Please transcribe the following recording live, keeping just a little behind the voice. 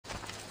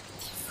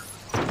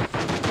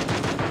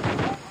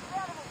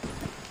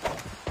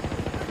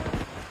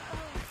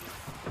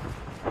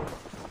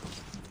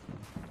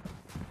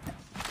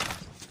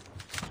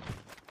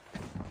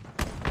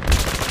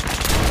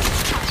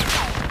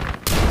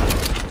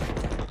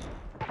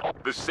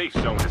The safe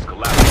zone is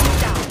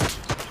collapsing. Down.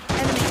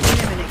 Enemy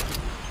eliminated.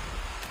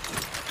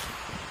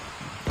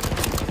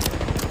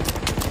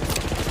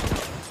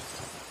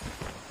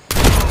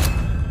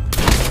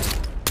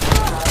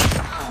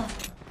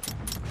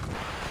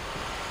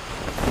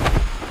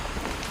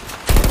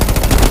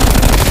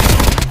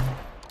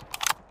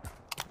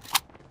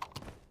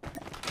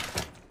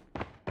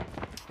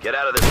 Get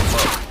out of this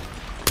smoke.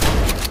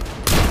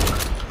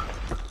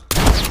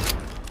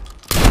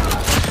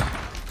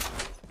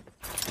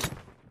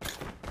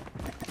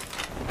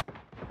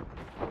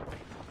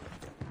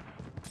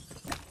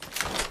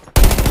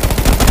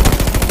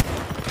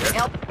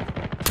 Help.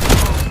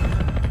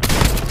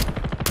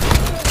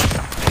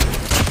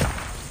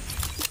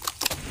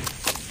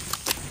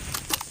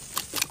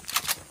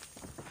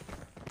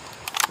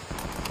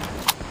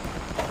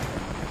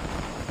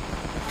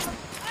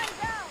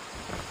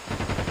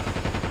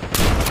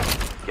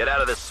 Get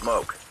out of this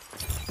smoke.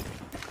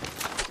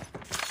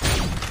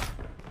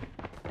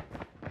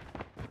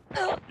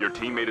 Your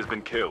teammate has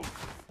been killed.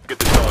 Get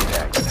the dog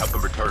tags and help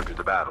them return to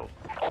the battle.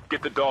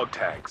 Get the dog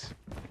tags.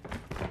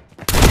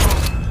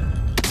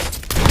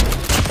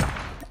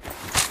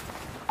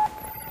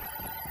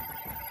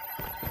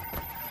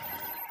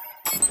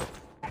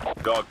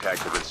 Dog tags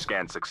have been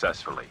scanned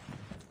successfully.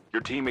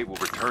 Your teammate will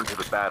return to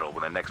the battle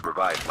when the next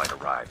revive flight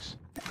arrives.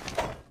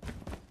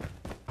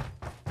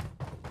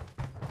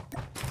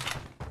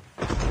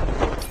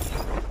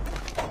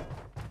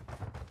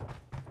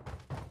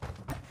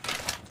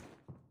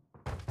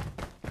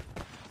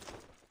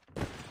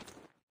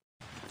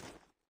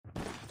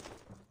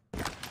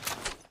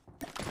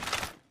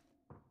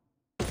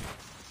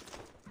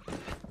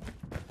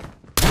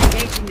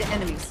 Engaging the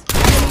enemies.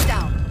 Enemy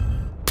down.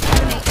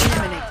 Enemy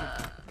eliminated.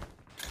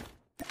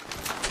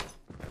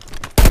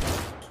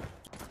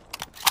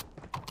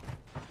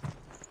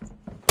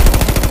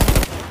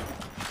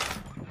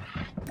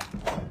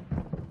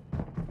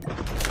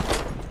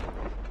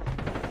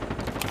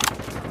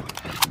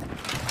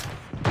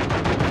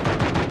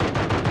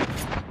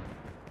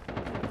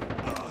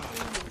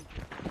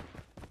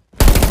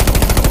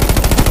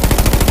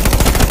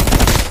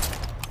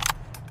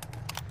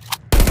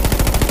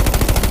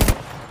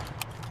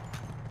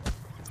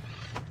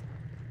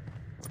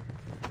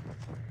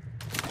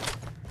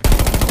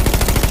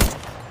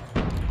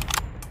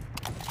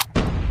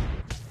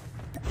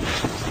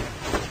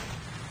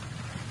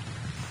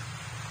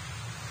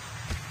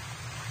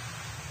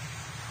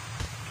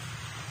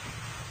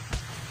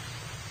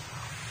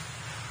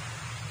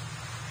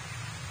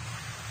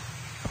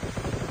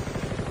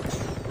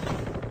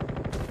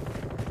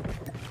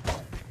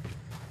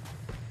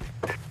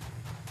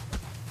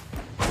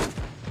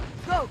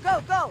 Go,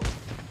 go, go!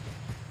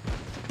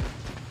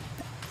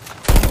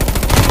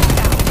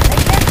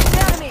 Against the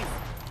enemies!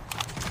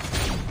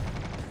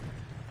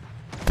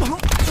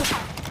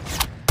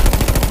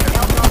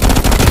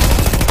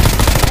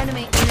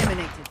 Enemy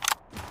eliminated.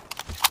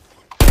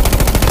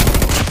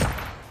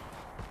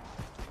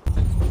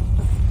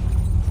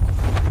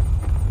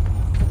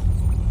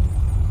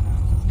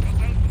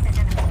 Engaging the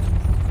enemy.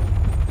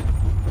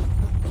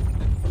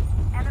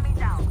 Enemy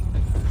down.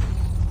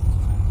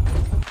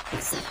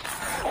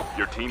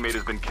 Your teammate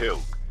has been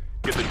killed.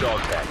 Get the dog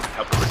tags and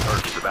help them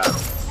return to the battle.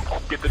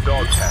 Get the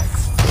dog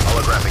tags.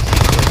 Holographic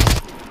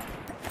decoys.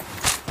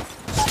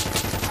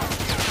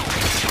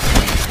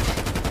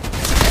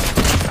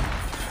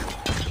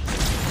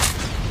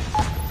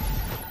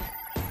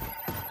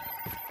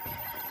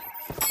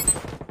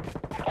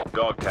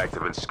 Dog tags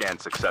have been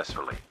scanned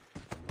successfully.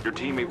 Your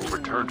teammate will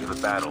return to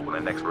the battle when the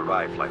next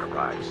revive flight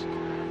arrives.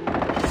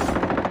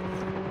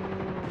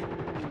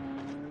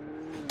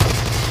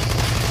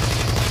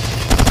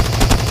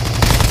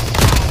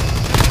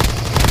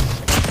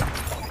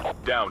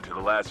 Down to the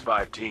last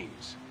 5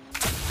 teams.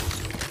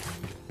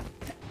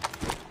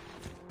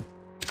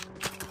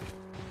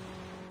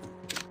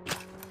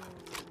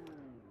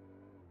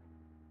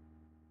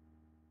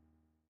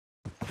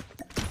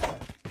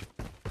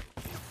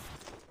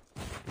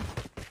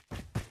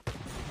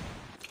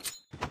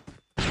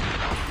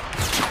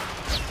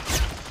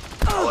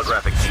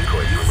 Holographic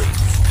decoys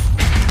released.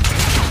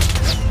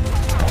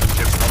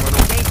 Chip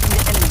terminal. Engaging the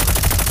enemy.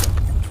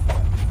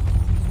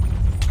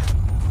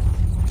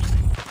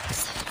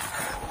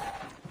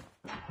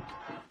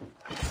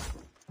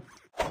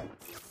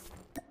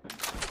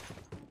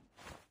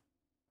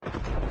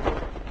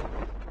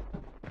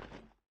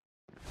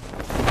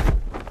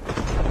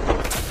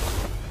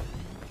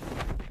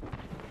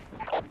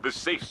 The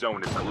safe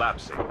zone is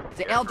collapsing.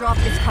 The airdrop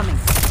is coming.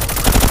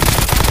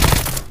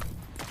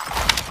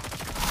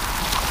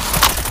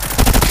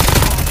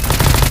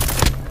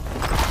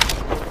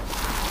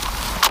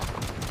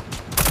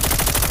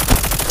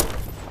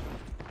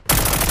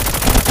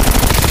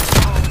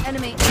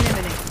 Enemy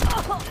eliminated.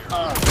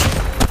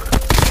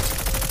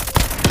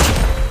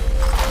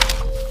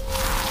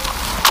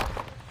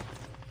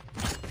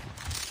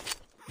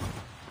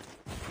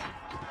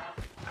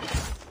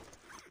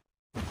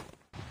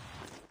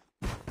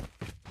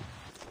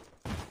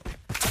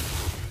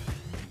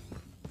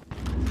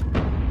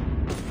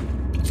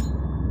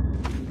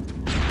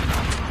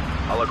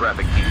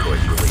 Holographic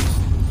decoys released.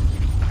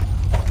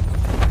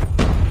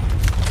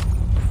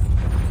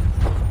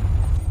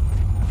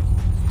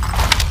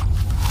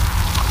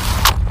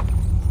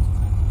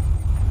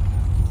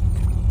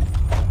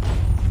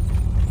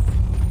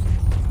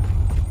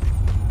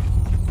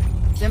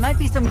 There might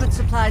be some good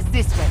supplies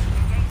this way.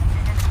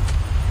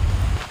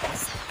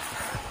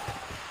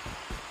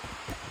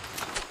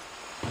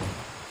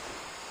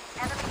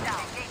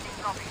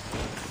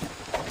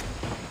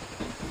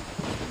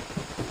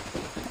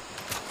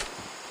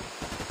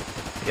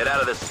 Get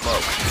out of this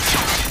smoke.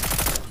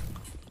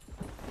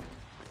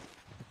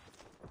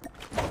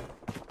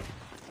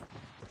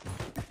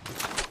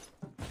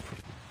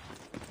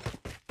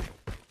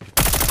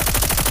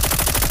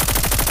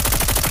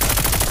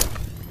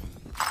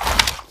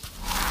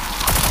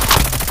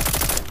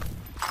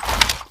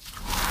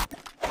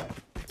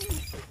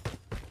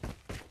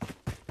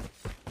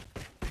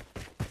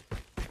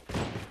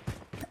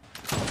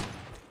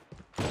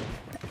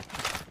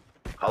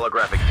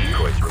 Holographic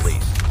decoys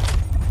released.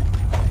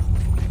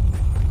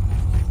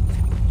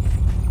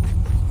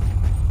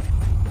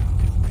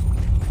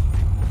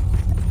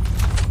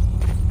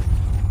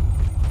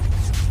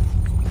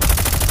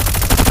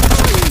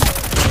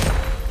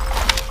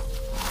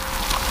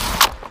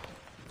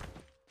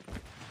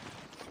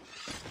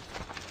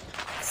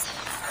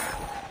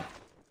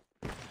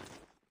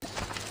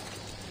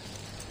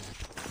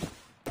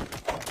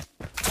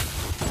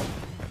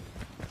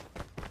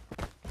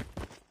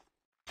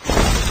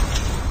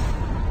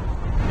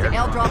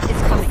 Airdrop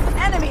is coming.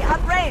 Enemy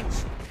at range!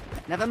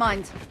 Never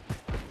mind.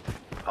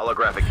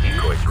 Holographic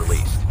decoys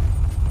released.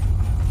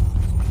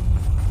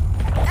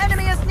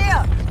 Enemy is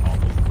near!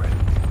 Almost ready.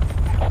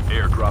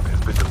 Airdrop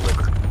has been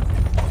delivered.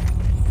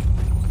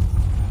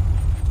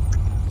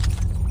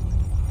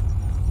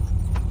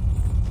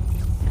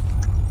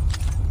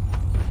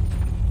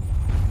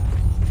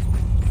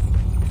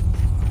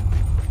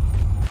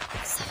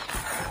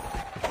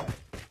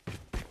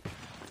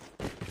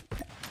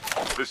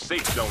 The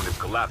safe zone is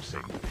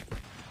collapsing.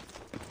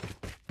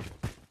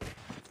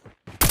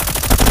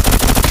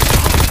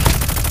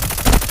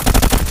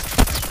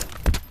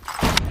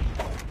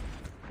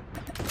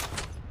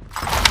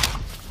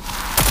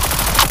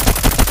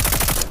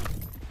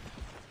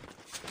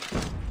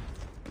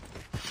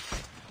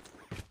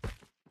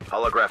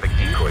 Holographic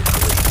decoys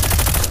released.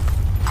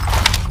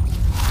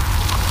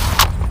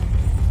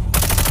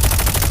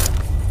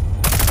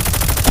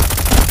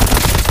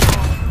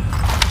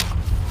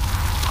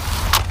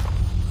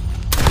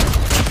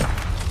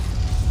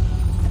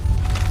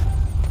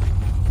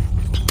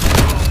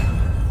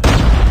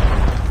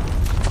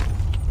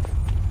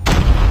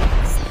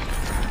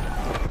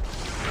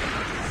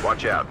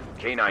 Watch out,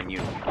 K9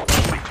 unit.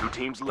 Only 2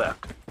 teams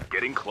left.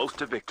 Getting close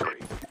to victory.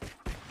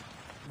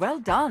 Well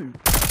done.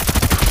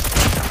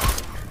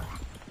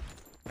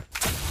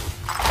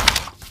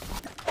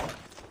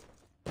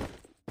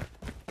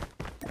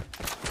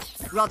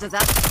 Roger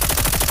that.